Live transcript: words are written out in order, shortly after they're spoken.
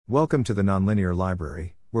Welcome to the Nonlinear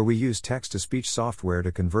Library, where we use text-to-speech software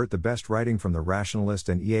to convert the best writing from the Rationalist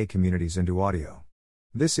and EA communities into audio.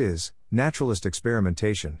 This is Naturalist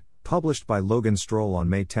Experimentation, published by LoganStrohl on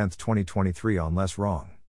May 10, 2023 on Less Wrong.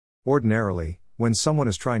 Ordinarily, when someone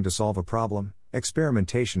is trying to solve a problem,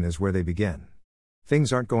 experimentation is where they begin.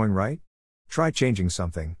 Things aren't going right? Try changing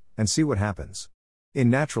something, and see what happens. In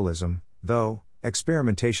naturalism, though,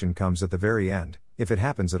 experimentation comes at the very end, if it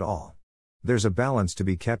happens at all. There's a balance to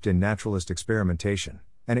be kept in naturalist experimentation,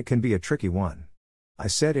 and it can be a tricky one. I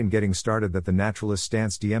said in getting started that the naturalist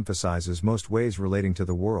stance de-emphasizes most ways relating to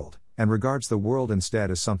the world, and regards the world instead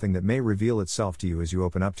as something that may reveal itself to you as you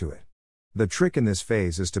open up to it. The trick in this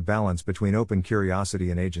phase is to balance between open curiosity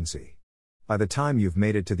and agency. By the time you've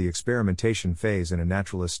made it to the experimentation phase in a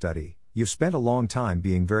naturalist study, you've spent a long time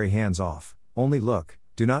being very hands-off. Only look,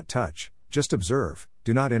 do not touch, just observe,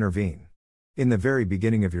 do not intervene. In the very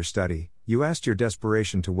beginning of your study, you asked your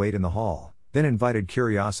desperation to wait in the hall, then invited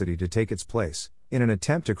curiosity to take its place, in an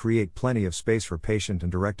attempt to create plenty of space for patient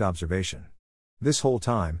and direct observation. This whole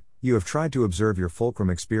time, you have tried to observe your fulcrum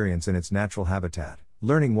experience in its natural habitat,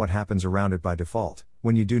 learning what happens around it by default,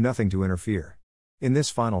 when you do nothing to interfere. In this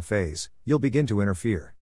final phase, you'll begin to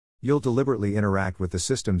interfere. You'll deliberately interact with the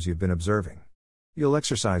systems you've been observing. You'll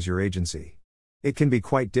exercise your agency. It can be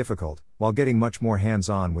quite difficult, while getting much more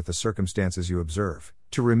hands-on with the circumstances you observe,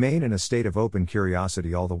 to remain in a state of open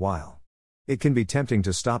curiosity all the while. It can be tempting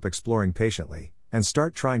to stop exploring patiently, and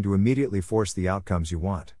start trying to immediately force the outcomes you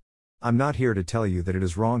want. I'm not here to tell you that it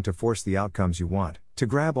is wrong to force the outcomes you want, to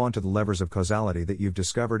grab onto the levers of causality that you've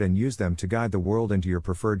discovered and use them to guide the world into your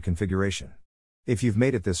preferred configuration. If you've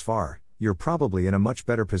made it this far, you're probably in a much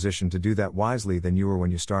better position to do that wisely than you were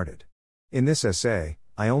when you started. In this essay,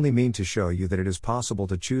 I only mean to show you that it is possible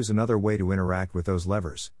to choose another way to interact with those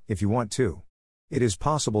levers, if you want to. It is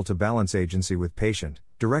possible to balance agency with patient,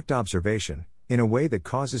 direct observation, in a way that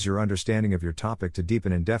causes your understanding of your topic to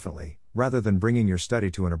deepen indefinitely, rather than bringing your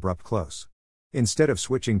study to an abrupt close. Instead of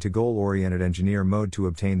switching to goal-oriented engineer mode to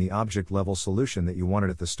obtain the object-level solution that you wanted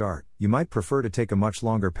at the start, you might prefer to take a much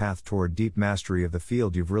longer path toward deep mastery of the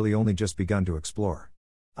field you've really only just begun to explore.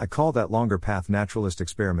 I call that longer path naturalist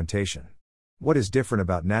experimentation. What is different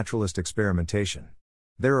about naturalist experimentation?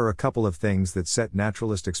 There are a couple of things that set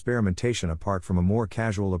naturalist experimentation apart from a more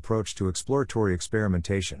casual approach to exploratory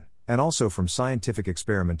experimentation, and also from scientific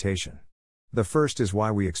experimentation. The first is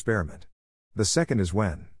why we experiment. The second is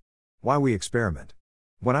when. Why we experiment.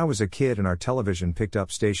 When I was a kid and our television picked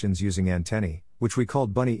up stations using antennae, which we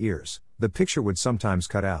called bunny ears, the picture would sometimes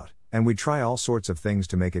cut out, and we'd try all sorts of things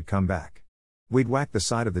to make it come back. We'd whack the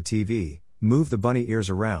side of the TV, move the bunny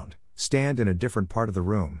ears around, stand in a different part of the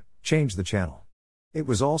room, change the channel. It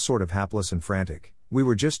was all sort of hapless and frantic. We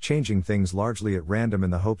were just changing things largely at random in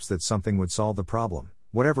the hopes that something would solve the problem,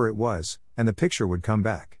 whatever it was, and the picture would come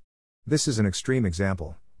back. This is an extreme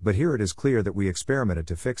example, but here it is clear that we experimented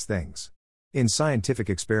to fix things. In scientific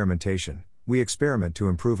experimentation, we experiment to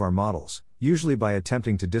improve our models, usually by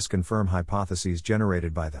attempting to disconfirm hypotheses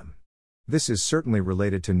generated by them. This is certainly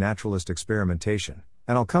related to naturalist experimentation,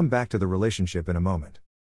 and I'll come back to the relationship in a moment.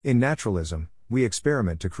 In naturalism, we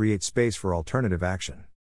experiment to create space for alternative action.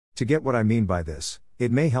 To get what I mean by this,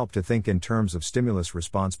 it may help to think in terms of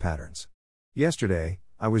stimulus-response patterns. Yesterday,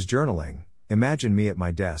 I was journaling. Imagine me at my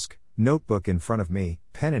desk, notebook in front of me,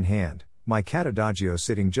 pen in hand, my cat Adagio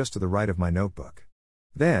sitting just to the right of my notebook.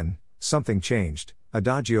 Then, something changed.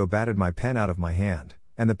 Adagio batted my pen out of my hand,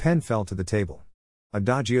 and the pen fell to the table.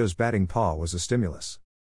 Adagio's batting paw was a stimulus.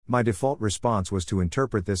 My default response was to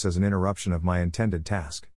interpret this as an interruption of my intended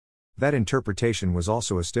task. That interpretation was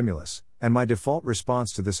also a stimulus, and my default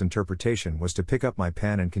response to this interpretation was to pick up my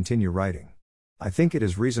pen and continue writing. I think it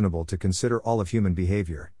is reasonable to consider all of human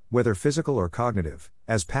behavior, whether physical or cognitive,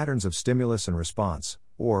 as patterns of stimulus and response,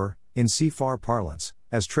 or, in CFAR parlance,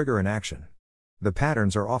 as trigger and action. The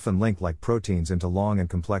patterns are often linked like proteins into long and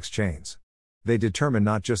complex chains. They determine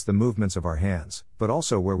not just the movements of our hands, but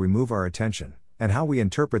also where we move our attention, and how we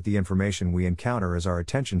interpret the information we encounter as our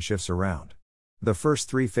attention shifts around. The first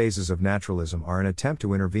three phases of naturalism are an attempt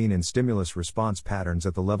to intervene in stimulus-response patterns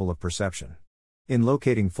at the level of perception. In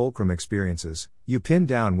locating fulcrum experiences, you pin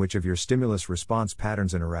down which of your stimulus-response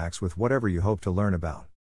patterns interacts with whatever you hope to learn about.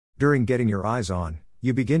 During getting your eyes on,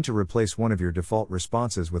 you begin to replace one of your default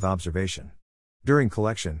responses with observation. During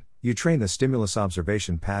collection, you train the stimulus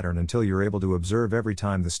observation pattern until you're able to observe every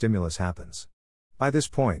time the stimulus happens. By this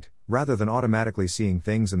point, rather than automatically seeing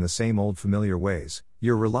things in the same old familiar ways,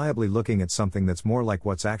 you're reliably looking at something that's more like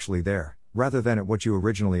what's actually there, rather than at what you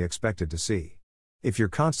originally expected to see. If you're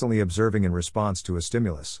constantly observing in response to a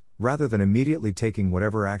stimulus, rather than immediately taking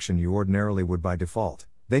whatever action you ordinarily would by default,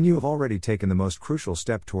 then you have already taken the most crucial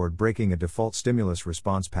step toward breaking a default stimulus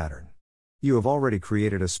response pattern. You have already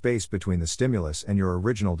created a space between the stimulus and your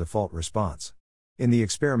original default response. In the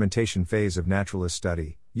experimentation phase of naturalist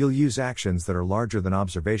study, you'll use actions that are larger than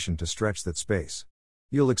observation to stretch that space.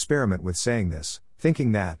 You'll experiment with saying this,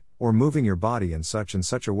 thinking that, or moving your body in such and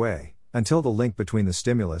such a way, until the link between the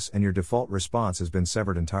stimulus and your default response has been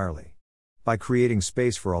severed entirely. By creating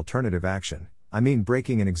space for alternative action, I mean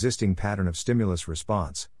breaking an existing pattern of stimulus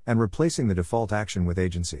response, and replacing the default action with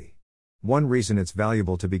agency. One reason it's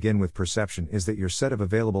valuable to begin with perception is that your set of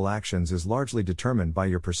available actions is largely determined by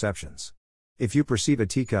your perceptions. If you perceive a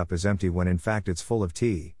teacup as empty when in fact it's full of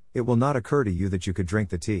tea, it will not occur to you that you could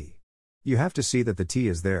drink the tea. You have to see that the tea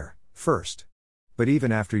is there, first. But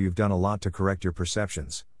even after you've done a lot to correct your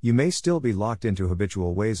perceptions, you may still be locked into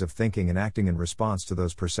habitual ways of thinking and acting in response to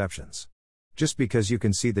those perceptions. Just because you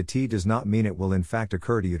can see the tea does not mean it will in fact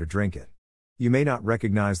occur to you to drink it. You may not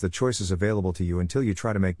recognize the choices available to you until you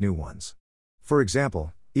try to make new ones. For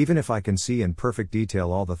example, even if I can see in perfect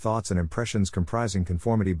detail all the thoughts and impressions comprising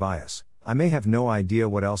conformity bias, I may have no idea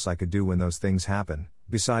what else I could do when those things happen,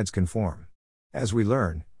 besides conform. As we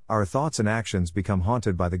learn, our thoughts and actions become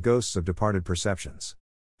haunted by the ghosts of departed perceptions.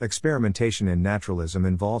 Experimentation in naturalism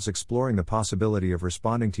involves exploring the possibility of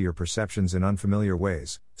responding to your perceptions in unfamiliar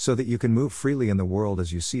ways, so that you can move freely in the world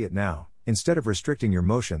as you see it now, instead of restricting your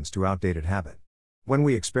motions to outdated habit. When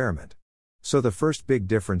we experiment. So the first big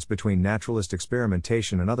difference between naturalist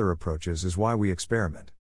experimentation and other approaches is why we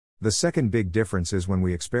experiment. The second big difference is when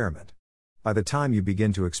we experiment. By the time you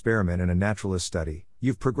begin to experiment in a naturalist study,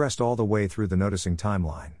 you've progressed all the way through the noticing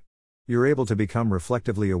timeline. You're able to become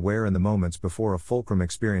reflectively aware in the moments before a fulcrum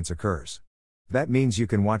experience occurs. That means you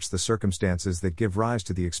can watch the circumstances that give rise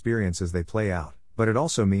to the experience as they play out, but it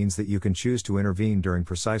also means that you can choose to intervene during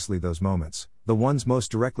precisely those moments, the ones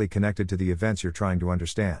most directly connected to the events you're trying to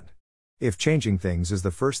understand. If changing things is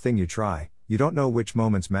the first thing you try, you don't know which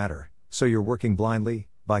moments matter, so you're working blindly,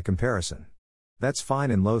 by comparison. That's fine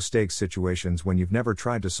in low-stakes situations when you've never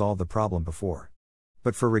tried to solve the problem before.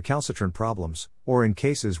 But for recalcitrant problems, or in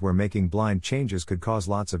cases where making blind changes could cause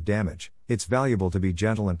lots of damage, it's valuable to be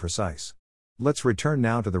gentle and precise. Let's return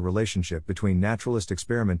now to the relationship between naturalist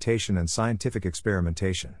experimentation and scientific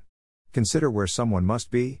experimentation. Consider where someone must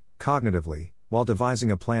be, cognitively, while devising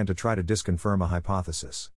a plan to try to disconfirm a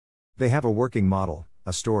hypothesis. They have a working model,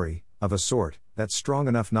 a story, of a sort, that's strong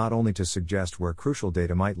enough not only to suggest where crucial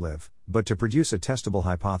data might live, but to produce a testable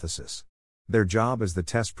hypothesis. Their job as the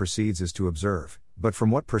test proceeds is to observe, but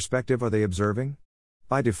from what perspective are they observing?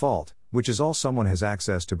 By default, which is all someone has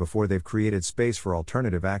access to before they've created space for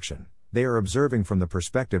alternative action, they are observing from the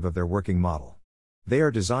perspective of their working model. They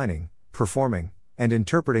are designing, performing, and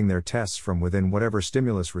interpreting their tests from within whatever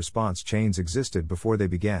stimulus response chains existed before they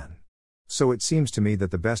began. So it seems to me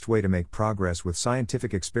that the best way to make progress with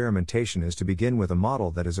scientific experimentation is to begin with a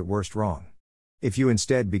model that is at worst wrong. If you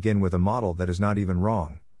instead begin with a model that is not even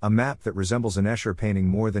wrong, a map that resembles an Escher painting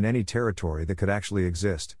more than any territory that could actually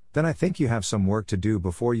exist, then I think you have some work to do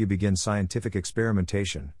before you begin scientific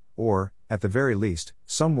experimentation, or, at the very least,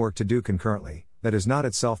 some work to do concurrently, that is not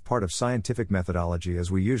itself part of scientific methodology as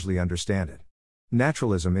we usually understand it.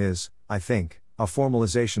 Naturalism is, I think, a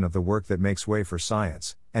formalization of the work that makes way for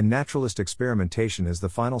science, and naturalist experimentation is the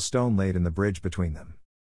final stone laid in the bridge between them.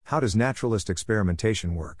 How does naturalist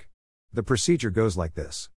experimentation work? The procedure goes like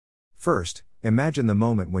this. First, imagine the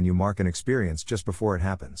moment when you mark an experience just before it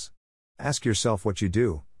happens. Ask yourself what you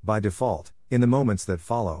do, by default, in the moments that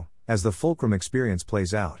follow, as the fulcrum experience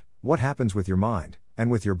plays out, what happens with your mind, and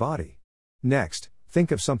with your body. Next,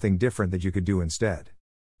 think of something different that you could do instead.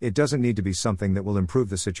 It doesn't need to be something that will improve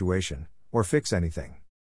the situation, or fix anything.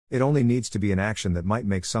 It only needs to be an action that might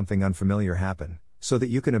make something unfamiliar happen, so that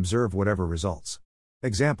you can observe whatever results.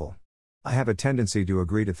 Example. I have a tendency to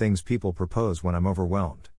agree to things people propose when I'm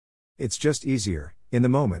overwhelmed. It's just easier, in the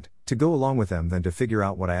moment, to go along with them than to figure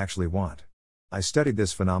out what I actually want. I studied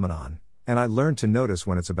this phenomenon, and I learned to notice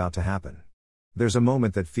when it's about to happen. There's a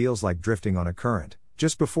moment that feels like drifting on a current.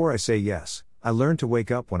 Just before I say yes, I learn to wake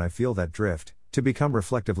up when I feel that drift, to become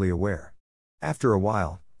reflectively aware. After a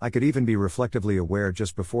while, I could even be reflectively aware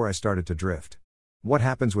just before I started to drift. What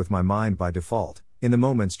happens with my mind by default, in the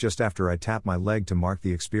moments just after I tap my leg to mark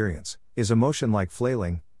the experience, is a motion like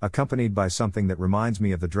flailing, accompanied by something that reminds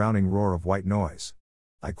me of the drowning roar of white noise.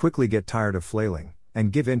 I quickly get tired of flailing,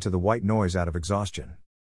 and give in to the white noise out of exhaustion.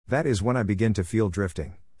 That is when I begin to feel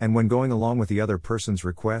drifting, and when going along with the other person's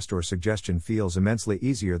request or suggestion feels immensely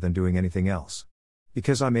easier than doing anything else.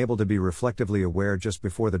 Because I'm able to be reflectively aware just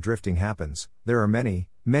before the drifting happens, there are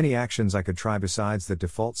many actions I could try besides the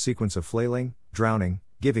default sequence of flailing, drowning,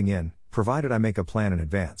 giving in, provided I make a plan in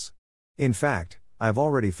advance. In fact, I have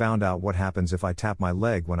already found out what happens if I tap my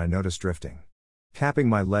leg when I notice drifting. Tapping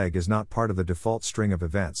my leg is not part of the default string of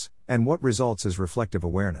events, and what results is reflective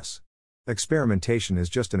awareness. Experimentation is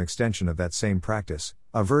just an extension of that same practice,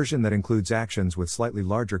 a version that includes actions with slightly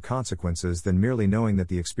larger consequences than merely knowing that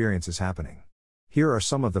the experience is happening. Here are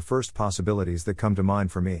some of the first possibilities that come to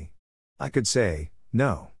mind for me. I could say,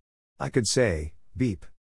 no. I could say, beep.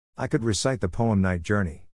 I could recite the poem Night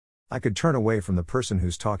Journey. I could turn away from the person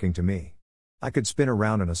who's talking to me. I could spin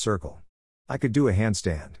around in a circle. I could do a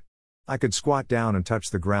handstand. I could squat down and touch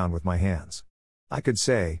the ground with my hands. I could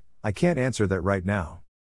say, I can't answer that right now.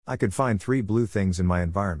 I could find 3 blue things in my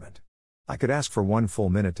environment. I could ask for 1 full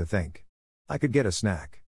minute to think. I could get a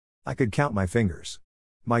snack. I could count my fingers.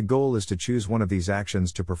 My goal is to choose one of these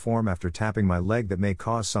actions to perform after tapping my leg that may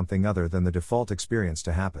cause something other than the default experience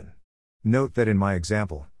to happen. Note that in my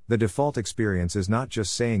example, the default experience is not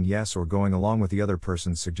just saying yes or going along with the other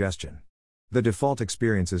person's suggestion. The default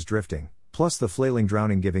experience is drifting, plus the flailing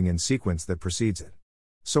drowning giving in sequence that precedes it.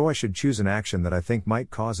 So I should choose an action that I think might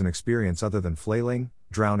cause an experience other than flailing,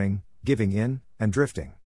 drowning, giving in, and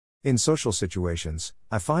drifting. In social situations,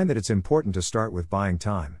 I find that it's important to start with buying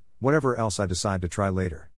time, whatever else I decide to try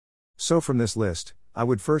later. So from this list, I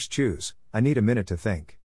would first choose, I need a minute to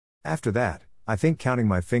think. After that, I think counting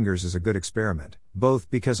my fingers is a good experiment, both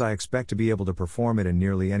because I expect to be able to perform it in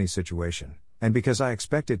nearly any situation, and because I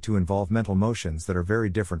expect it to involve mental motions that are very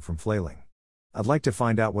different from flailing. I'd like to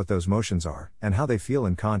find out what those motions are, and how they feel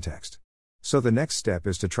in context. So the next step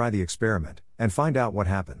is to try the experiment, and find out what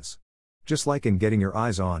happens. Just like in getting your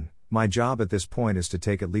eyes on, my job at this point is to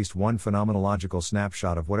take at least one phenomenological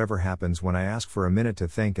snapshot of whatever happens when I ask for a minute to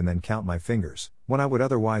think and then count my fingers, when I would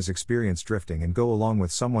otherwise experience drifting and go along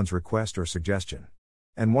with someone's request or suggestion.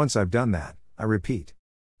 And once I've done that, I repeat.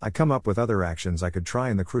 I come up with other actions I could try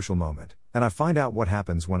in the crucial moment, and I find out what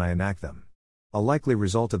happens when I enact them. A likely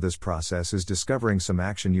result of this process is discovering some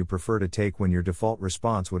action you prefer to take when your default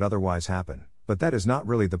response would otherwise happen, but that is not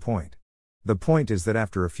really the point. The point is that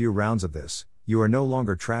after a few rounds of this, you are no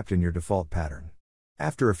longer trapped in your default pattern.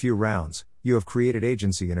 After a few rounds, you have created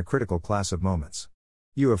agency in a critical class of moments.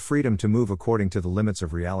 You have freedom to move according to the limits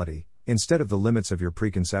of reality, instead of the limits of your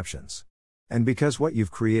preconceptions. And because what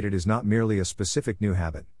you've created is not merely a specific new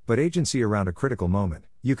habit, but agency around a critical moment,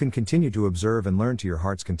 you can continue to observe and learn to your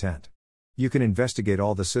heart's content. You can investigate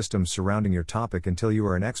all the systems surrounding your topic until you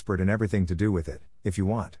are an expert in everything to do with it, if you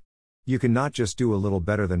want. You can not just do a little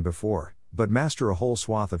better than before, but master a whole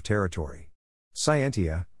swath of territory.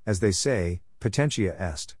 Scientia, as they say, potentia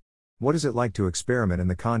est. What is it like to experiment in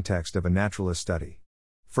the context of a naturalist study?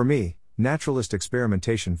 For me, naturalist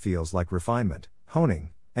experimentation feels like refinement,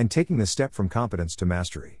 honing, and taking the step from competence to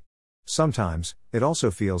mastery. Sometimes, it also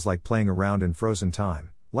feels like playing around in frozen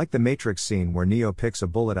time, like the Matrix scene where Neo picks a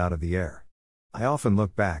bullet out of the air. I often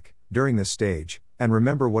look back, during this stage, and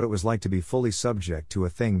remember what it was like to be fully subject to a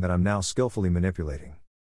thing that I'm now skillfully manipulating.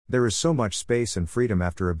 There is so much space and freedom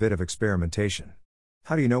after a bit of experimentation.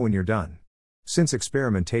 How do you know when you're done? Since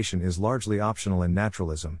experimentation is largely optional in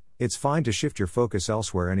naturalism, it's fine to shift your focus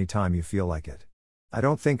elsewhere anytime you feel like it. I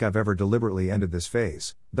don't think I've ever deliberately ended this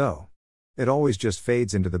phase, though. It always just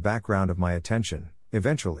fades into the background of my attention,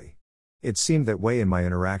 eventually. It seemed that way in my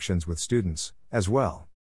interactions with students, as well.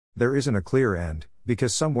 There isn't a clear end,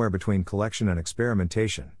 because somewhere between collection and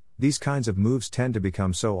experimentation, these kinds of moves tend to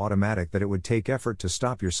become so automatic that it would take effort to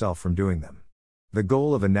stop yourself from doing them. The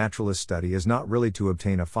goal of a naturalist study is not really to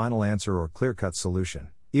obtain a final answer or clear-cut solution,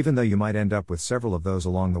 even though you might end up with several of those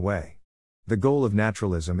along the way. The goal of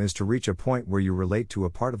naturalism is to reach a point where you relate to a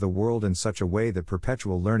part of the world in such a way that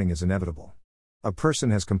perpetual learning is inevitable. A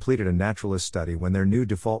person has completed a naturalist study when their new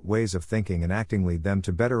default ways of thinking and acting lead them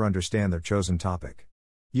to better understand their chosen topic.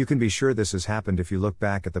 You can be sure this has happened if you look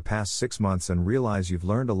back at the past 6 months and realize you've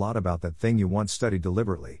learned a lot about that thing you once studied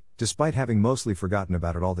deliberately, despite having mostly forgotten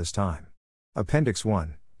about it all this time. Appendix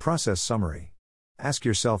 1, Process Summary. Ask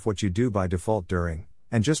yourself what you do by default during,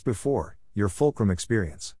 and just before, your fulcrum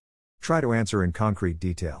experience. Try to answer in concrete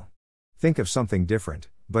detail. Think of something different,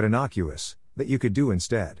 but innocuous, that you could do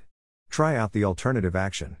instead. Try out the alternative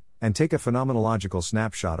action, and take a phenomenological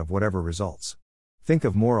snapshot of whatever results. Think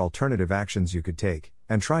of more alternative actions you could take,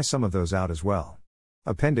 and try some of those out as well.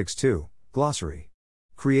 Appendix 2, Glossary.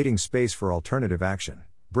 Creating space for alternative action,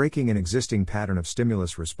 breaking an existing pattern of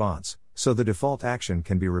stimulus response, so the default action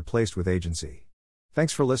can be replaced with agency.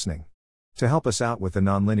 Thanks for listening. To help us out with the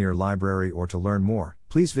Nonlinear Library or to learn more,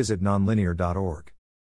 please visit nonlinear.org.